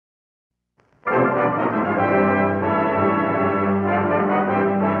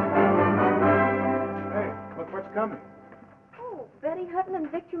coming. Oh, Betty Hutton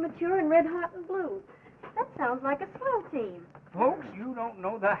and Victor Mature and Red Hot and Blue. That sounds like a swell team. Folks, you don't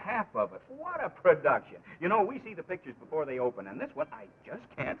know the half of it. What a production. You know, we see the pictures before they open, and this one I just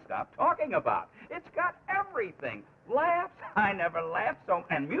can't stop talking about. It's got everything. Laughs, I never laughed so,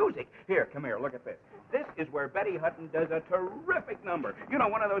 and music. Here, come here, look at this. This is where Betty Hutton does a terrific number. You know,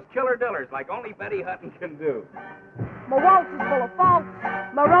 one of those killer dillers like only Betty Hutton can do. My waltz is full of faults,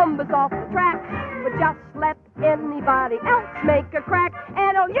 my rumba's off the track, but just let anybody else make a crack,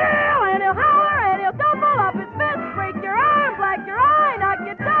 and he'll yell, and he'll holler, and he'll double up his fist, break your arm, black your eye, knock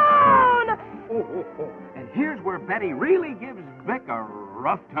you down. Oh. And here's where Betty really gives Vic a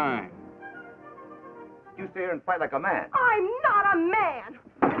rough time. You stay here and fight like a man. I'm not a man.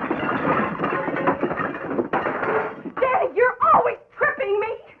 Daddy, you're always tripping me.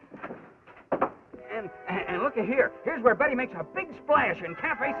 And look at here. Here's where Betty makes a big splash in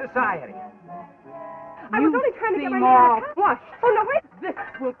cafe society. I was only trying to get my man a flush. Oh, no, wait. This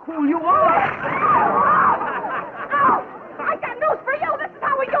will cool you off. Oh, I got news for you. This is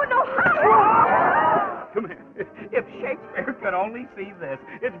how we do no how. Come here. If Shakespeare could only see this,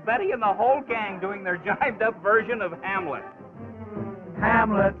 it's Betty and the whole gang doing their jived-up version of Hamlet.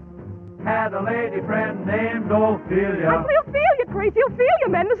 Hamlet had a lady friend named Ophelia. Ophelia, crazy Ophelia,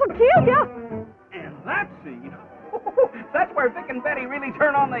 man. This will kill you. And that scene, that's where Vic and Betty really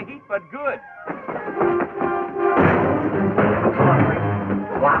turn on the heat, but good.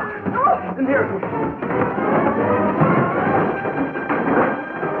 Wow. And here it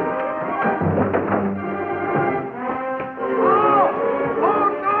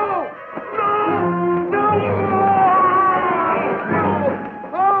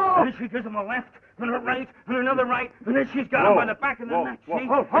She gives him a left, and a right, and another right, and then she's got him by the back of the neck.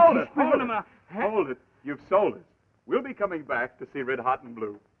 Hold it. You've sold us. We'll be coming back to see Red Hot and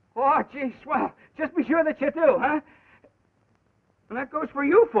Blue. Oh, gee, swell. Just be sure that you do, huh? And that goes for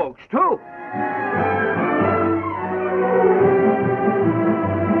you folks, too.